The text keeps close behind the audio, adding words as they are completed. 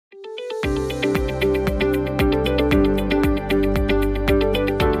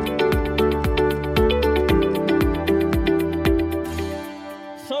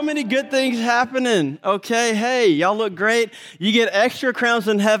good things happening. Okay, hey, y'all look great. You get extra crowns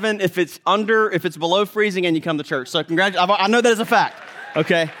in heaven if it's below freezing and you come to church. So congratulations. I know that is a fact.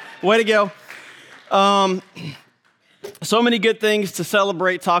 Okay, way to go. So many good things to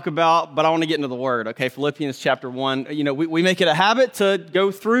celebrate, talk about, but I want to get into the Word, okay? Philippians chapter 1. You know, we make it a habit to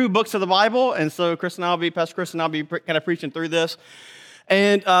go through books of the Bible, and so Pastor Chris and I'll be kind of preaching through this.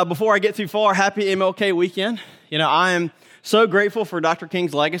 And before I get too far, happy MLK weekend. You know, I am so grateful for Dr.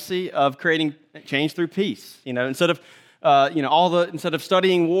 King's legacy of creating change through peace. You know, instead of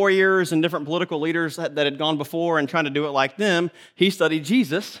studying warriors and different political leaders that had gone before and trying to do it like them, he studied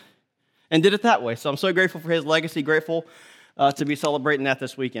Jesus and did it that way. So I'm so grateful for his legacy, grateful to be celebrating that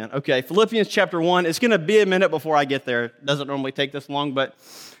this weekend. Okay, Philippians chapter 1. It's going to be a minute before I get there. It doesn't normally take this long, but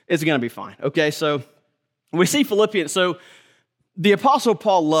it's going to be fine. Okay, so we see Philippians. So the Apostle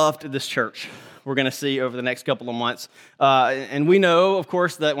Paul loved this church. We're going to see over the next couple of months. And we know, of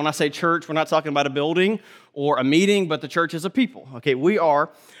course, that when I say church, we're not talking about a building or a meeting, but the church is a people. Okay, we are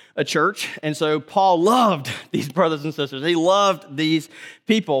a church, and so Paul loved these brothers and sisters. He loved these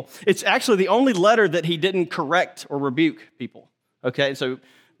people. It's actually the only letter that he didn't correct or rebuke people. Okay, so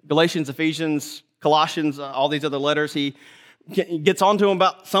Galatians, Ephesians, Colossians, all these other letters, he gets onto them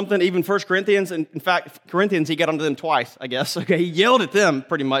about something, even 1 Corinthians. And in fact, Corinthians, he got onto them twice, I guess. Okay, he yelled at them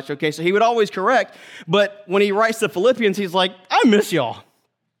pretty much. Okay, so he would always correct. But when he writes to Philippians, he's like, I miss y'all.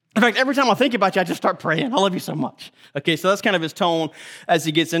 In fact, every time I think about you, I just start praying. I love you so much. Okay, so that's kind of his tone as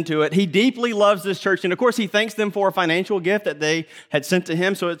he gets into it. He deeply loves this church. And of course, he thanks them for a financial gift that they had sent to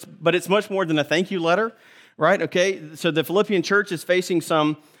him. But it's much more than a thank you letter, right? Okay, so the Philippian church is facing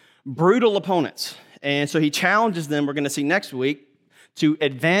some brutal opponents. And so he challenges them, we're going to see next week, to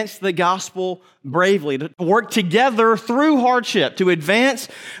advance the gospel bravely, to work together through hardship, to advance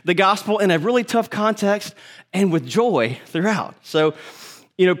the gospel in a really tough context and with joy throughout. So,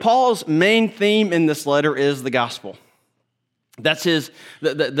 you know, Paul's main theme in this letter is the gospel. That's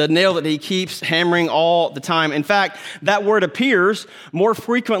the nail that he keeps hammering all the time. In fact, that word appears more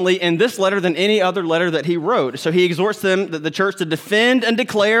frequently in this letter than any other letter that he wrote. So he exhorts them, the church, to defend and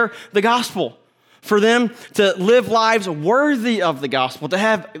declare the gospel, for them to live lives worthy of the gospel, to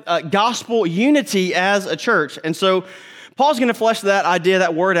have gospel unity as a church. And so Paul's going to flesh that idea,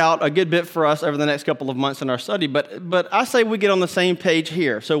 that word out a good bit for us over the next couple of months in our study. But I say we get on the same page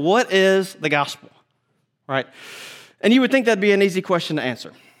here. So what is the gospel? Right? And you would think that'd be an easy question to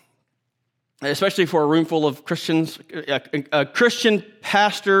answer, especially for a room full of Christians. A Christian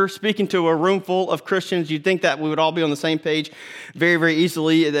pastor speaking to a room full of Christians, you'd think that we would all be on the same page very, very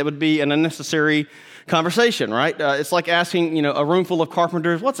easily. That would be an unnecessary conversation, right? It's like asking, a room full of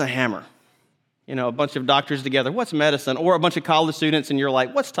carpenters, what's a hammer? A bunch of doctors together, what's medicine? Or a bunch of college students, and you're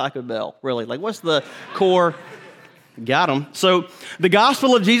like, what's Taco Bell, really? Like, what's the core? Got them. So the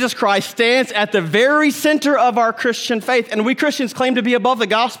gospel of Jesus Christ stands at the very center of our Christian faith, and we Christians claim to be above the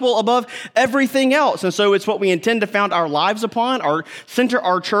gospel, above everything else. And so it's what we intend to found our lives upon, center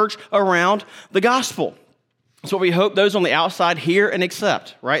our church around the gospel. It's what we hope those on the outside hear and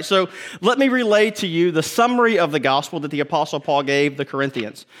accept, right? So let me relay to you the summary of the gospel that the Apostle Paul gave the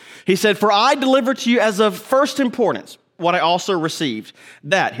Corinthians. He said, "For I delivered to you as of first importance what I also received,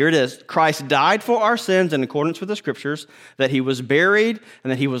 that," here it is, "Christ died for our sins in accordance with the Scriptures, that he was buried, and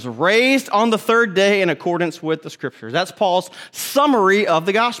that he was raised on the third day in accordance with the Scriptures." That's Paul's summary of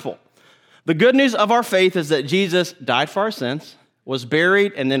the gospel. The good news of our faith is that Jesus died for our sins, was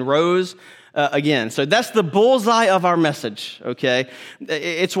buried, and then rose again. So that's the bullseye of our message, okay?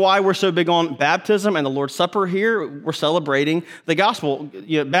 It's why we're so big on baptism and the Lord's Supper here. We're celebrating the gospel,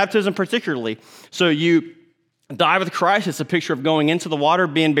 baptism particularly. So you die with Christ. It's a picture of going into the water,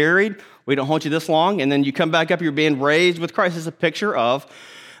 being buried. We don't hold you this long. And then you come back up, you're being raised with Christ. It's a picture of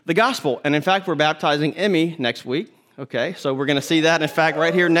the gospel. And in fact, we're baptizing Emmy next week, okay? So we're going to see that, in fact,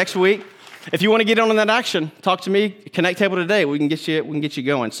 right here next week. If you want to get on that action, talk to me, Connect Table today. We can get you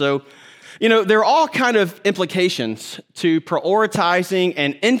going. So, there are all kind of implications to prioritizing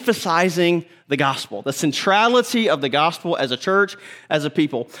and emphasizing the gospel, the centrality of the gospel as a church, as a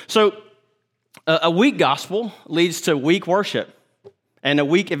people. So a weak gospel leads to weak worship and a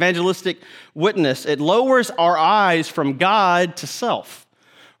weak evangelistic witness. It lowers our eyes from God to self,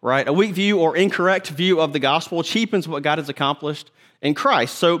 right? A weak view or incorrect view of the gospel cheapens what God has accomplished in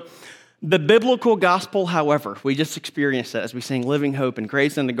Christ. So the biblical gospel, however, we just experienced that as we sing Living Hope and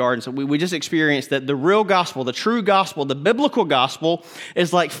Grace in the Garden. So we just experienced that the real gospel, the true gospel, the biblical gospel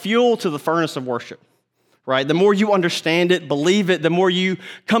is like fuel to the furnace of worship, right? The more you understand it, believe it, the more you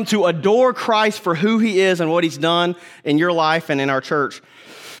come to adore Christ for who he is and what he's done in your life and in our church.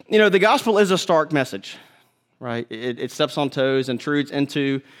 The gospel is a stark message, right? It steps on toes, intrudes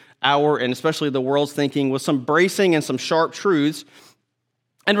into our, and especially the world's thinking with some bracing and some sharp truths.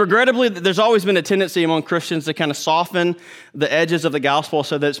 And regrettably, there's always been a tendency among Christians to kind of soften the edges of the gospel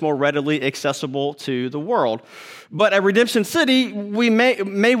so that it's more readily accessible to the world. But at Redemption City,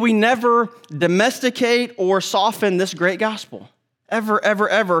 may we never domesticate or soften this great gospel. Ever, ever,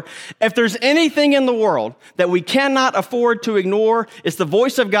 ever. If there's anything in the world that we cannot afford to ignore, it's the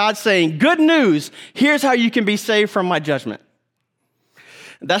voice of God saying, good news, here's how you can be saved from my judgment.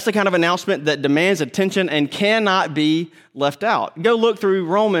 That's the kind of announcement that demands attention and cannot be left out. Go look through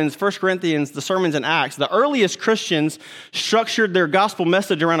Romans, 1 Corinthians, the sermons in Acts. The earliest Christians structured their gospel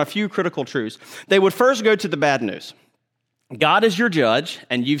message around a few critical truths. They would first go to the bad news. God is your judge,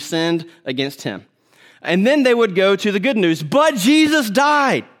 and you've sinned against him. And then they would go to the good news. But Jesus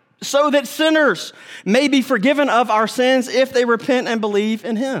died so that sinners may be forgiven of our sins if they repent and believe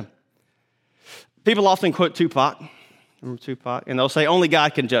in him. People often quote Tupac. Remember Tupac? And they'll say, only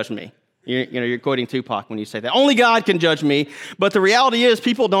God can judge me. You're quoting Tupac when you say that. Only God can judge me. But the reality is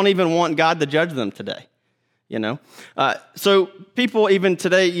people don't even want God to judge them today. So people even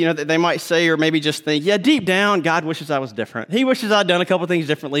today, they might say or maybe just think, yeah, deep down, God wishes I was different. He wishes I'd done a couple things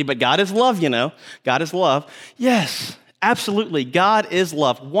differently, but God is love, God is love. Yes, absolutely. God is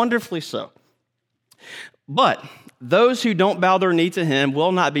love. Wonderfully so. But those who don't bow their knee to him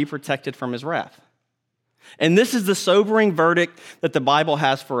will not be protected from his wrath. And this is the sobering verdict that the Bible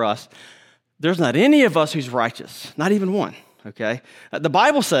has for us. There's not any of us who's righteous, not even one, okay? The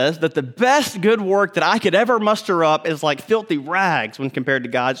Bible says that the best good work that I could ever muster up is like filthy rags when compared to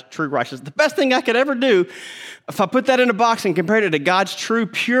God's true righteousness. The best thing I could ever do, if I put that in a box and compared it to God's true,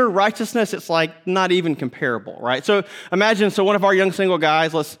 pure righteousness, it's like not even comparable, right? So imagine, one of our young single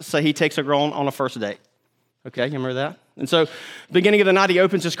guys, let's say he takes a girl on a first date. Okay, you remember that? And so beginning of the night, he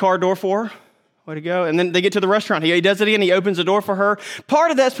opens his car door for her. Way to go. And then they get to the restaurant. He does it again. He opens the door for her.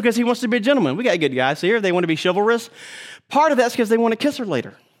 Part of that's because he wants to be a gentleman. We got good guys here. They want to be chivalrous. Part of that's because they want to kiss her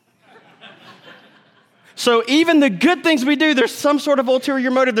later. So even the good things we do, there's some sort of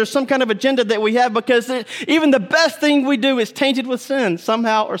ulterior motive. There's some kind of agenda that we have because even the best thing we do is tainted with sin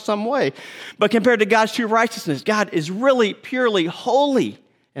somehow or some way. But compared to God's true righteousness, God is really purely holy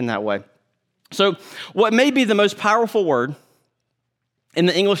in that way. So what may be the most powerful word in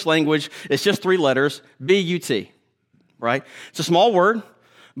the English language, it's just 3 letters, B-U-T, right? It's a small word,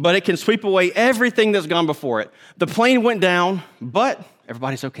 but it can sweep away everything that's gone before it. The plane went down, but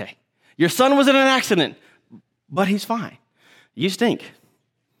everybody's okay. Your son was in an accident, but he's fine. You stink,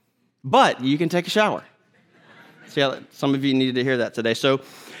 but you can take a shower. See how some of you needed to hear that today. So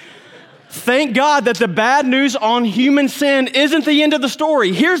thank God that the bad news on human sin isn't the end of the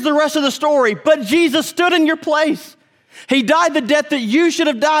story. Here's the rest of the story. But Jesus stood in your place. He died the death that you should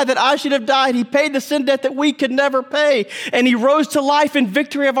have died, that I should have died. He paid the sin debt that we could never pay. And he rose to life in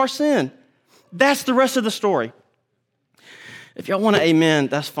victory of our sin. That's the rest of the story. If y'all want to amen,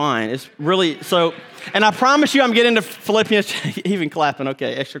 that's fine. It's really, and I promise you I'm getting to Philippians, even clapping,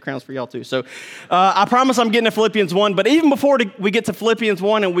 okay, extra crowns for y'all too. So I promise I'm getting to Philippians 1, but even before we get to Philippians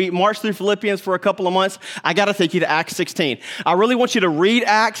 1 and we march through Philippians for a couple of months, I got to take you to Acts 16. I really want you to read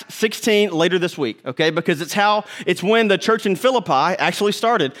Acts 16 later this week, okay, because it's when the church in Philippi actually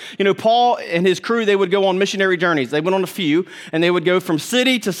started. Paul and his crew, they would go on missionary journeys. They went on a few, and they would go from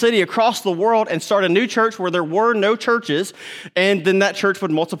city to city across the world and start a new church where there were no churches. And then that church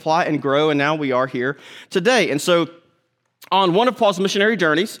would multiply and grow, and now we are here today. And so on one of Paul's missionary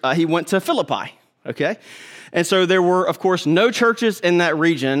journeys, he went to Philippi, okay? And so there were, of course, no churches in that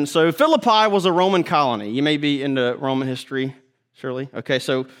region. So Philippi was a Roman colony. You may be into Roman history, surely. Okay,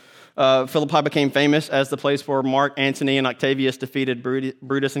 so Philippi became famous as the place where Mark Antony and Octavius defeated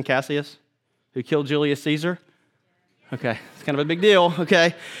Brutus and Cassius, who killed Julius Caesar. Okay, it's kind of a big deal,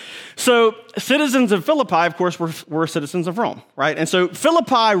 okay? So citizens of Philippi, of course, were citizens of Rome, right? And so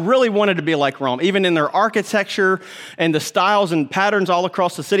Philippi really wanted to be like Rome, even in their architecture and the styles and patterns all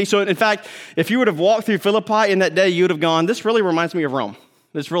across the city. So in fact, if you would have walked through Philippi in that day, you would have gone, this really reminds me of Rome.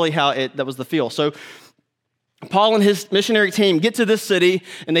 That's really that was the feel. So Paul and his missionary team get to this city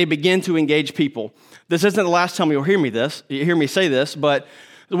and they begin to engage people. This isn't the last time you'll hear me say this, but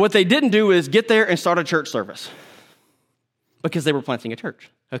what they didn't do is get there and start a church service because they were planting a church.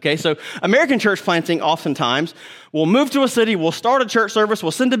 Okay, so American church planting oftentimes will move to a city, we'll start a church service,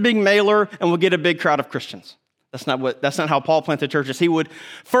 we'll send a big mailer, and we'll get a big crowd of Christians. That's not how Paul planted churches. He would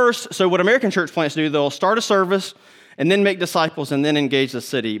first, so what American church plants do, they'll start a service and then make disciples and then engage the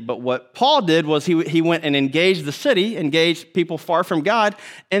city. But what Paul did was he went and engaged the city, engaged people far from God,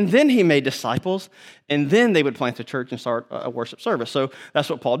 and then he made disciples, and then they would plant a church and start a worship service. So that's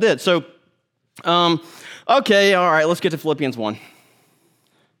what Paul did. So, okay, all right, let's get to Philippians 1.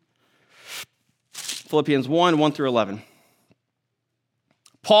 Philippians 1, 1 through 11.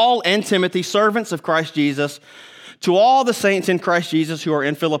 Paul and Timothy, servants of Christ Jesus, to all the saints in Christ Jesus who are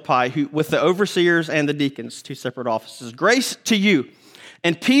in Philippi, with the overseers and the deacons, 2 separate offices. Grace to you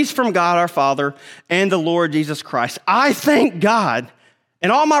and peace from God our Father and the Lord Jesus Christ. I thank God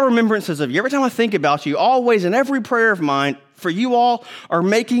in all my remembrances of you. Every time I think about you, always in every prayer of mine, for you all are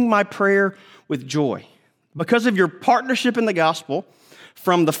making my prayer with joy because of your partnership in the gospel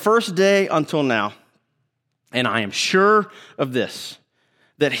from the first day until now. And I am sure of this,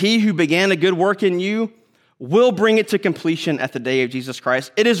 that he who began a good work in you will bring it to completion at the day of Jesus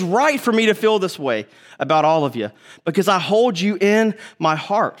Christ. It is right for me to feel this way about all of you because I hold you in my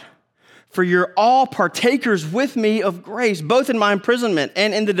heart. For you're all partakers with me of grace, both in my imprisonment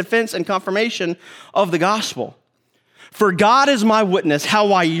and in the defense and confirmation of the gospel. For God is my witness,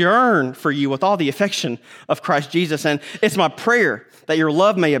 how I yearn for you with all the affection of Christ Jesus. And it's my prayer that your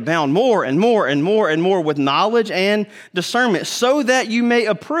love may abound more and more and more and more with knowledge and discernment, so that you may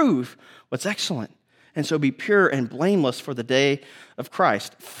approve what's excellent, and so be pure and blameless for the day of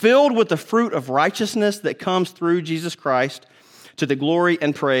Christ, filled with the fruit of righteousness that comes through Jesus Christ to the glory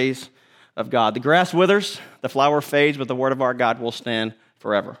and praise of God. The grass withers, the flower fades, but the word of our God will stand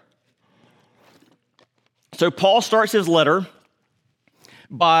forever. So Paul starts his letter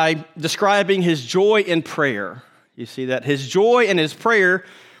by describing his joy in prayer. You see that his joy and his prayer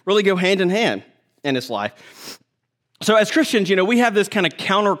really go hand in hand in his life. So as Christians, we have this kind of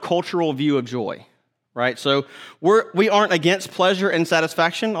countercultural view of joy, right? So we aren't against pleasure and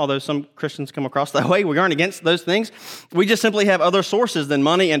satisfaction, although some Christians come across that way. We aren't against those things. We just simply have other sources than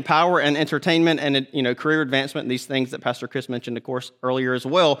money and power and entertainment and career advancement and these things that Pastor Chris mentioned, of course, earlier as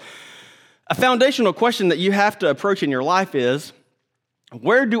well. A foundational question that you have to approach in your life is,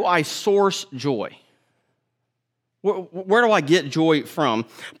 where do I source joy? Where do I get joy from?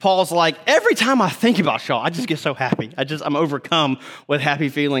 Paul's like, every time I think about y'all, I just get so happy. I'm overcome with happy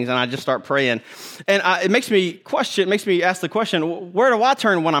feelings, and I just start praying. And it makes me ask the question, where do I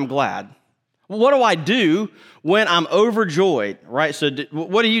turn when I'm glad? What do I do when I'm overjoyed, right? So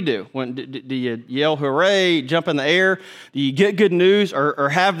what do you do? Do you yell hooray, jump in the air? Do you get good news or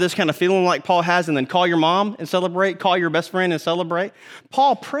have this kind of feeling like Paul has and then call your mom and celebrate, call your best friend and celebrate?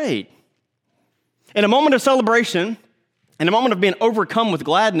 Paul prayed. In a moment of celebration, in a moment of being overcome with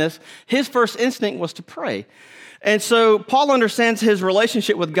gladness, his first instinct was to pray. And so Paul understands his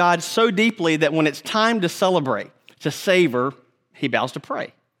relationship with God so deeply that when it's time to celebrate, to savor, he bows to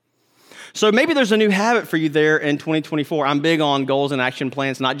pray. So maybe there's a new habit for you there in 2024. I'm big on goals and action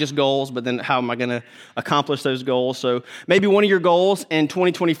plans, not just goals, but then how am I going to accomplish those goals? So maybe one of your goals in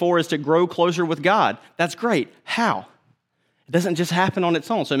 2024 is to grow closer with God. That's great. How? It doesn't just happen on its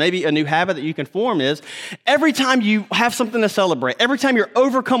own. So maybe a new habit that you can form is every time you have something to celebrate, every time you're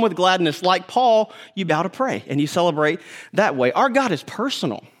overcome with gladness, like Paul, you bow to pray and you celebrate that way. Our God is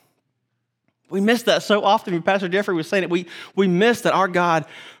personal. We miss that so often. Pastor Jeffrey was saying it. We miss that our God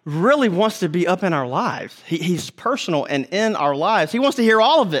really wants to be up in our lives. He's personal and in our lives. He wants to hear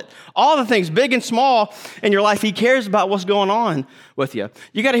all of it, all the things, big and small in your life. He cares about what's going on with you.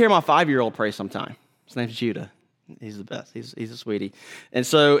 You got to hear my 5-year-old pray sometime. His name's Judah. He's the best. He's a sweetie. And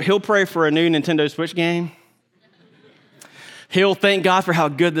so he'll pray for a new Nintendo Switch game. He'll thank God for how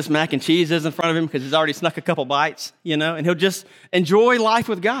good this mac and cheese is in front of him because he's already snuck a couple bites, and he'll just enjoy life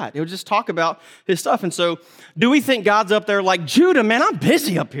with God. He'll just talk about his stuff. And so do we think God's up there like, Judah, man, I'm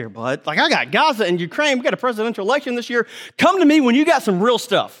busy up here, bud. Like I got Gaza and Ukraine. We got a presidential election this year. Come to me when you got some real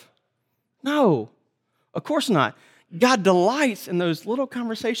stuff. No, of course not. God delights in those little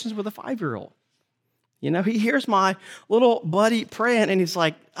conversations with a 5-year-old. He hears my little buddy praying, and he's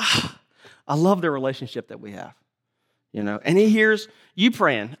like, I love the relationship that we have. And he hears you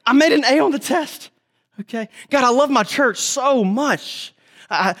praying. I made an A on the test. Okay. God, I love my church so much.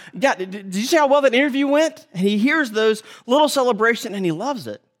 God, did you see how well that interview went? And he hears those little celebrations, and he loves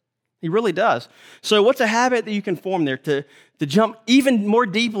it. He really does. So what's a habit that you can form there to jump even more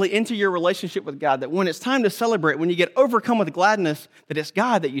deeply into your relationship with God, that when it's time to celebrate, when you get overcome with gladness, that it's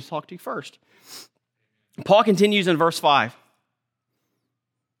God that you talk to first? Paul continues in verse 5.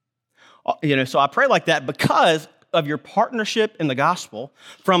 So I pray like that because of your partnership in the gospel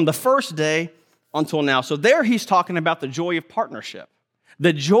from the first day until now. So there he's talking about the joy of partnership,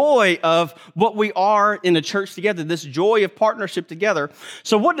 the joy of what we are in the church together, this joy of partnership together.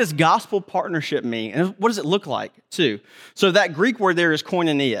 So what does gospel partnership mean? And what does it look like too? So that Greek word there is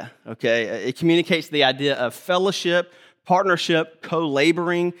koinonia, okay? It communicates the idea of fellowship, partnership,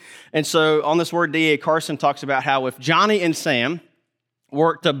 co-laboring. And so on this word, D.A. Carson talks about how if Johnny and Sam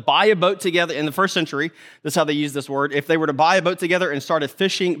were to buy a boat together in the first century, that's how they use this word. If they were to buy a boat together and start a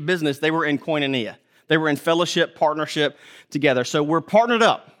fishing business, they were in koinonia. They were in fellowship, partnership together. So we're partnered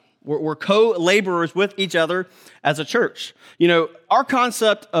up. We're co-laborers with each other as a church. You know, our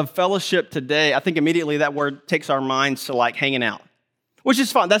concept of fellowship today, I think immediately that word takes our minds to like hanging out, which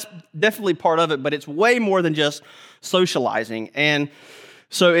is fun. That's definitely part of it, but it's way more than just socializing. And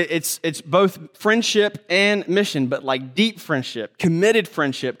so it's both friendship and mission, but like deep friendship, committed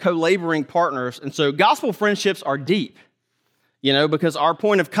friendship, co-laboring partners. And so gospel friendships are deep. You know, because our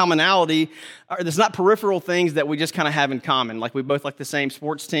point of commonality, there's not peripheral things that we just kind of have in common. Like we both like the same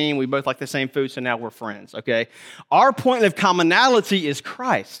sports team, we both like the same food, so now we're friends, okay? Our point of commonality is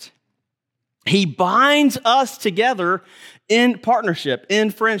Christ. He binds us together in partnership,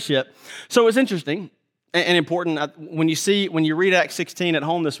 in friendship. So it's interesting and important. When you read Acts 16 at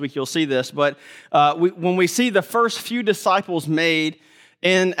home this week, you'll see this. But when we see the first few disciples made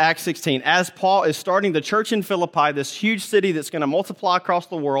in Acts 16, as Paul is starting the church in Philippi, this huge city that's going to multiply across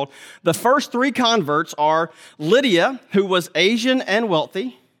the world, the first three converts are Lydia, who was Asian and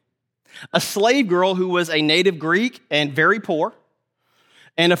wealthy, a slave girl who was a native Greek and very poor,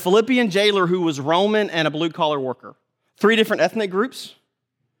 and a Philippian jailer who was Roman and a blue-collar worker. Three different ethnic groups,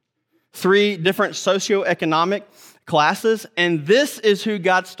 three different socioeconomic classes, and this is who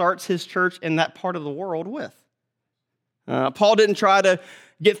God starts his church in that part of the world with. Paul didn't try to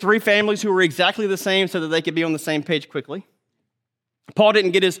get three families who were exactly the same so that they could be on the same page quickly. Paul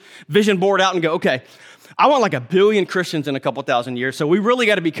didn't get his vision board out and go, okay, I want like 1 billion Christians in a couple thousand years, so we really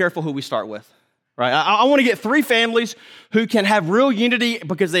got to be careful who we start with, right? I want to get three families who can have real unity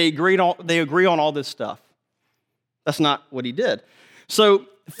because they agree on all this stuff. That's not what he did. So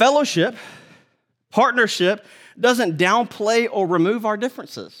fellowship, partnership doesn't downplay or remove our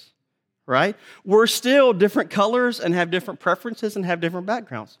differences. Right? We're still different colors and have different preferences and have different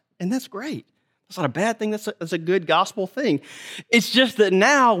backgrounds. And that's great. That's not a bad thing. That's a good gospel thing. It's just that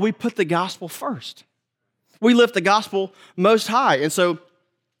now we put the gospel first. We lift the gospel most high. And so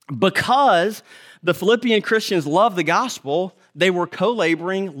because the Philippian Christians loved the gospel, they were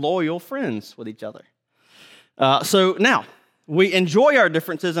co-laboring, loyal friends with each other. So now we enjoy our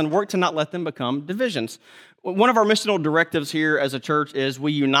differences and work to not let them become divisions. One of our missional directives here as a church is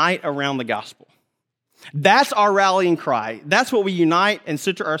we unite around the gospel. That's our rallying cry. That's what we unite and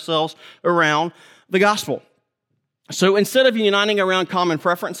center ourselves around, the gospel. So instead of uniting around common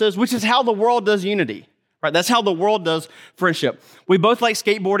preferences, which is how the world does unity, right? That's how the world does friendship. We both like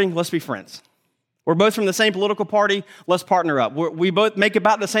skateboarding, let's be friends. We're both from the same political party, let's partner up. We both make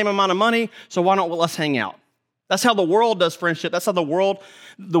about the same amount of money, so why don't let's hang out? That's how the world does friendship. That's how the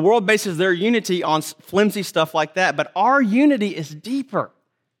world bases their unity on flimsy stuff like that. But our unity is deeper.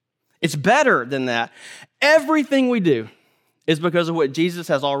 It's better than that. Everything we do is because of what Jesus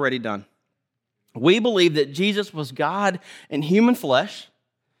has already done. We believe that Jesus was God in human flesh,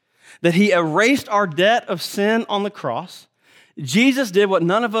 that he erased our debt of sin on the cross. Jesus did what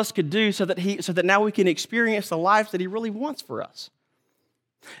none of us could do so that now we can experience the life that he really wants for us.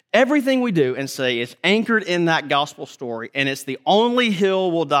 Everything we do and say is anchored in that gospel story, and it's the only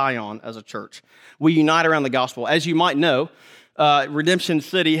hill we'll die on as a church. We unite around the gospel. As you might know, Redemption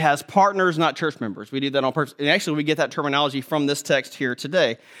City has partners, not church members. We do that on purpose. And actually, we get that terminology from this text here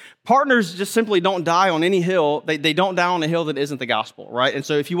today. Partners just simply don't die on any hill. They don't die on a hill that isn't the gospel, right? And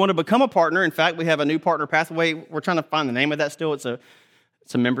so if you want to become a partner, in fact, we have a new partner pathway. We're trying to find the name of that still. It's a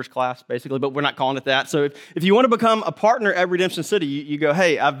members class, basically, but we're not calling it that. So if you want to become a partner at Redemption City, you go,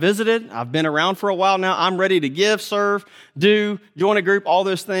 hey, I've visited, I've been around for a while now, I'm ready to give, serve, do, join a group, all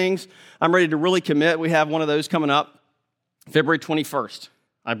those things. I'm ready to really commit. We have one of those coming up February 21st,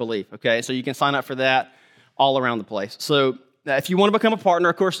 I believe, okay? So you can sign up for that all around the place. So if you want to become a partner,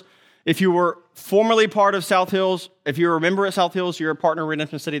 of course, if you were formerly part of South Hills, if you're a member at South Hills, you're a partner at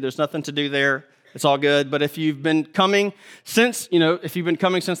Redemption City, there's nothing to do there. It's all good. But if you've been coming since the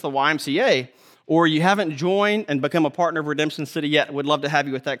YMCA, or you haven't joined and become a partner of Redemption City yet, we'd love to have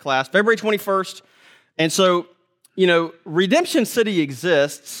you at that class. February 21st. And so, Redemption City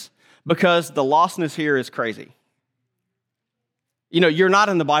exists because the lostness here is crazy. You're not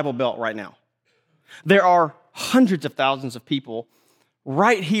in the Bible Belt right now. There are hundreds of thousands of people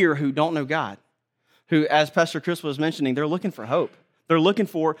right here who don't know God, who, as Pastor Chris was mentioning, they're looking for hope. They're looking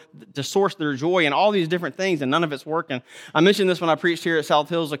to source their joy in all these different things, and none of it's working. I mentioned this when I preached here at South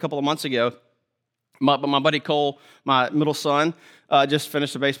Hills a couple of months ago. But my buddy Cole, my middle son, just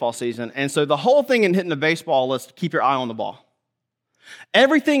finished the baseball season. And so the whole thing in hitting the baseball is to keep your eye on the ball.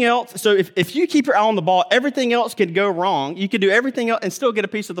 Everything else, so if you keep your eye on the ball, everything else can go wrong. You can do everything else and still get a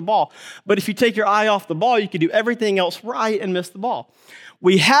piece of the ball. But if you take your eye off the ball, you can do everything else right and miss the ball.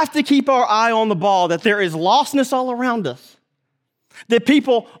 We have to keep our eye on the ball, that there is lostness all around us. That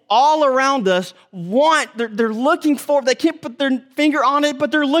people all around us they're looking for, they can't put their finger on it,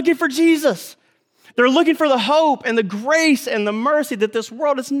 but they're looking for Jesus. They're looking for the hope and the grace and the mercy that this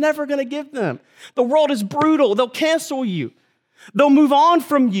world is never going to give them. The world is brutal. They'll cancel you. They'll move on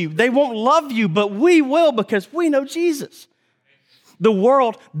from you. They won't love you, but we will because we know Jesus. The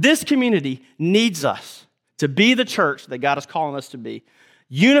world, this community needs us to be the church that God is calling us to be.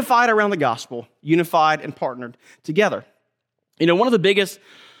 Unified around the gospel, unified and partnered together. You know, one of the biggest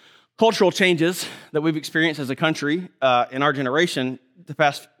cultural changes that we've experienced as a country in our generation the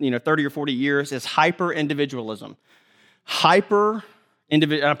past 30 or 40 years is hyper-individualism. And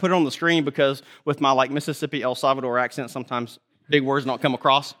I put it on the screen because with my Mississippi, El Salvador accent, sometimes big words don't come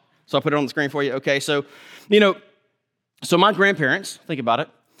across. So I put it on the screen for you. Okay, so my grandparents, think about it,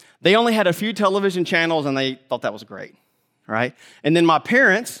 they only had a few television channels and they thought that was great, right? And then my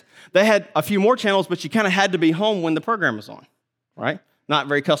parents, they had a few more channels, but you kind of had to be home when the program was on, right? Not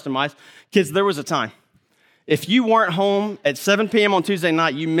very customized. Kids, there was a time. If you weren't home at 7 p.m. on Tuesday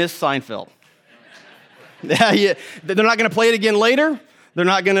night, you missed Seinfeld. Yeah, they're not going to play it again later. They're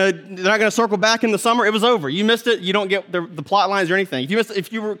not going to circle back in the summer. It was over. You missed it. You don't get the plot lines or anything.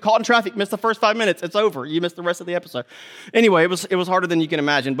 If you were caught in traffic, missed the first 5 minutes, it's over. You missed the rest of the episode. Anyway, it was harder than you can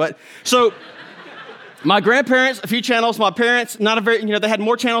imagine. But so my grandparents, a few channels. My parents, they had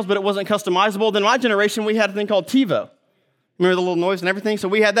more channels, but it wasn't customizable. Then my generation, we had a thing called TiVo. Remember the little noise and everything? So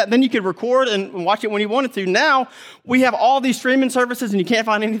we had that. Then you could record and watch it when you wanted to. Now we have all these streaming services and you can't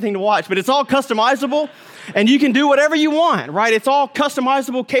find anything to watch, but it's all customizable and you can do whatever you want, right? It's all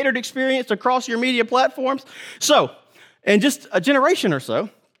customizable, catered experience across your media platforms. So in just a generation or so,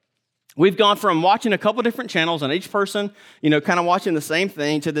 we've gone from watching a couple different channels and each person, kind of watching the same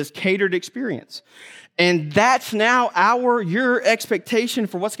thing to this catered experience. And that's now your expectation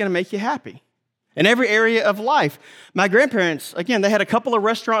for what's going to make you happy. In every area of life. My grandparents, again, they had a couple of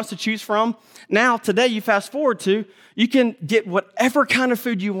restaurants to choose from. Now, today, you fast forward to, you can get whatever kind of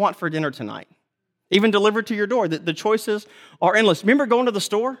food you want for dinner tonight, even delivered to your door. The choices are endless. Remember going to the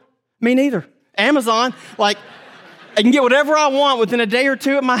store? Me neither. Amazon, I can get whatever I want within a day or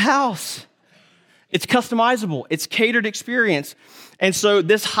two at my house. It's customizable. It's catered experience. And so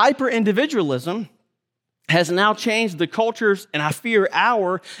this hyper-individualism has now changed the cultures, and I fear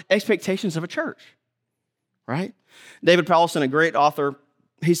our expectations of a church, right? David Powlison, a great author,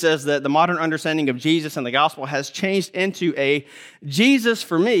 he says that the modern understanding of Jesus and the gospel has changed into a Jesus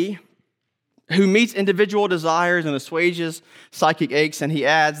for me who meets individual desires and assuages psychic aches, and he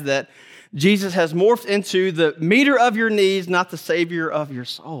adds that Jesus has morphed into the meter of your needs, not the savior of your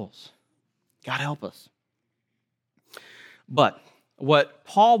souls. God help us. But what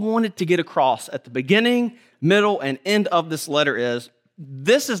Paul wanted to get across at the beginning, middle, and end of this letter is,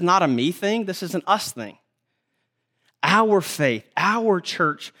 this is not a me thing, this is an us thing. Our faith, our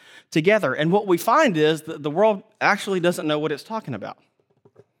church together. And what we find is that the world actually doesn't know what it's talking about.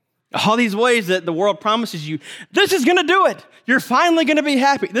 All these ways that the world promises you, this is going to do it. You're finally going to be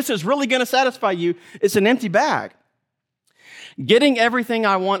happy. This is really going to satisfy you. It's an empty bag. Getting everything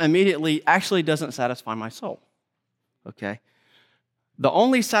I want immediately actually doesn't satisfy my soul. Okay? The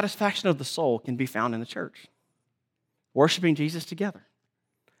only satisfaction of the soul can be found in the church. Worshiping Jesus together.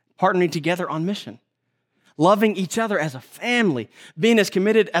 Partnering together on mission. Loving each other as a family. Being as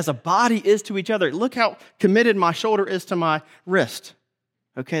committed as a body is to each other. Look how committed my shoulder is to my wrist.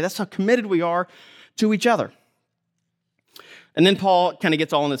 Okay, that's how committed we are to each other. And then Paul kind of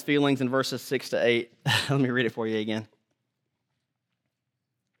gets all in his feelings in verses 6 to 8. Let me read it for you again.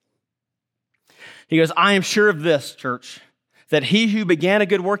 He goes, I am sure of this, church, that he who began a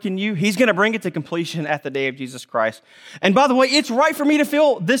good work in you, he's going to bring it to completion at the day of Jesus Christ. And by the way, it's right for me to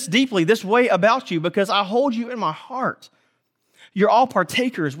feel this deeply, this way about you, because I hold you in my heart. You're all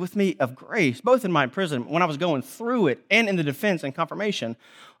partakers with me of grace, both in my imprisonment, when I was going through it, and in the defense and confirmation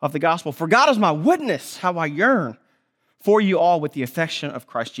of the gospel. For God is my witness, how I yearn for you all with the affection of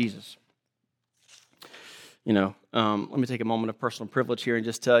Christ Jesus. Let me take a moment of personal privilege here and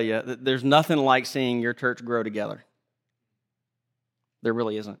just tell you that there's nothing like seeing your church grow together. There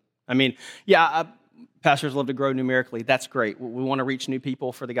really isn't. Pastors love to grow numerically. That's great. We want to reach new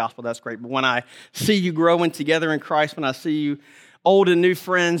people for the gospel. That's great. But when I see you growing together in Christ, when I see you old and new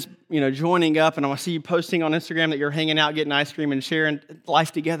friends, joining up, and I see you posting on Instagram that you're hanging out, getting ice cream, and sharing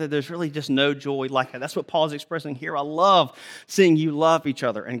life together, there's really just no joy like that. That's what Paul is expressing here. I love seeing you love each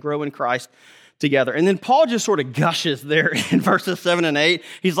other and grow in Christ together. And then Paul just sort of gushes there in verses 7 and 8.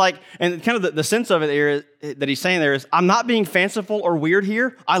 He's like, and kind of the sense of it there that he's saying there is, I'm not being fanciful or weird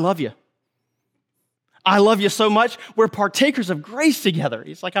here. I love you. I love you so much. We're partakers of grace together.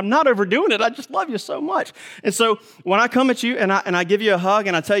 He's like, I'm not overdoing it. I just love you so much. And so when I come at you and I give you a hug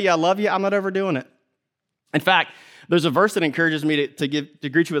and I tell you I love you, I'm not overdoing it. In fact, there's a verse that encourages me to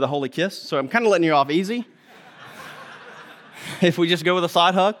greet you with a holy kiss. So I'm kind of letting you off easy. If we just go with a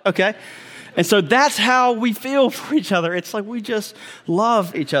side hug, okay? And so that's how we feel for each other. It's like we just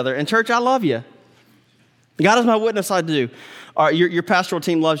love each other. And church, I love you. God is my witness, I do. Your pastoral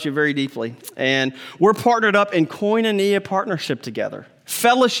team loves you very deeply. And we're partnered up in koinonia partnership together,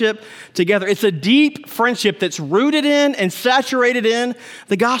 fellowship together. It's a deep friendship that's rooted in and saturated in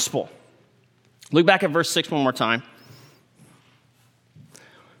the gospel. Look back at verse 6 one more time.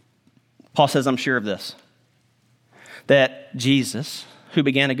 Paul says, I'm sure of this, that Jesus, who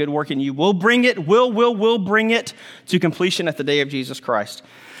began a good work in you, will bring it to completion at the day of Jesus Christ.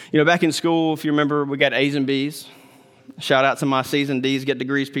 You know, back in school, if you remember, we got A's and B's. Shout out to my C's and D's, get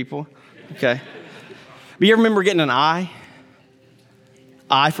degrees people. Okay. But you ever remember getting an I?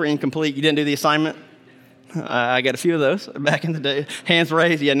 I for incomplete. You didn't do the assignment? I got a few of those back in the day. Hands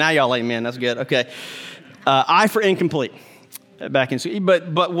raised. Yeah, now y'all amen. That's good. Okay. I for incomplete back in school.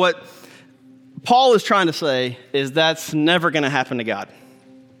 But what Paul is trying to say is that's never going to happen to God.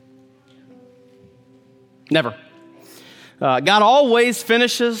 Never. God always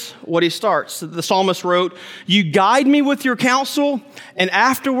finishes what he starts. The psalmist wrote, you guide me with your counsel, and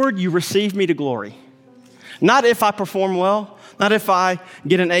afterward you receive me to glory. Not if I perform well, not if I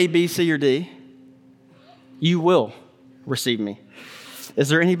get an A, B, C, or D. You will receive me. Is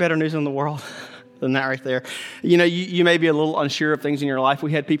there any better news in the world than that right there? You know, you may be a little unsure of things in your life.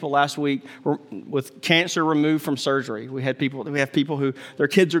 We had people last week with cancer removed from surgery. We have people who their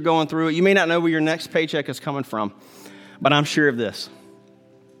kids are going through it. You may not know where your next paycheck is coming from. But I'm sure of this,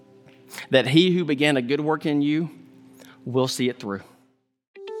 that he who began a good work in you will see it through.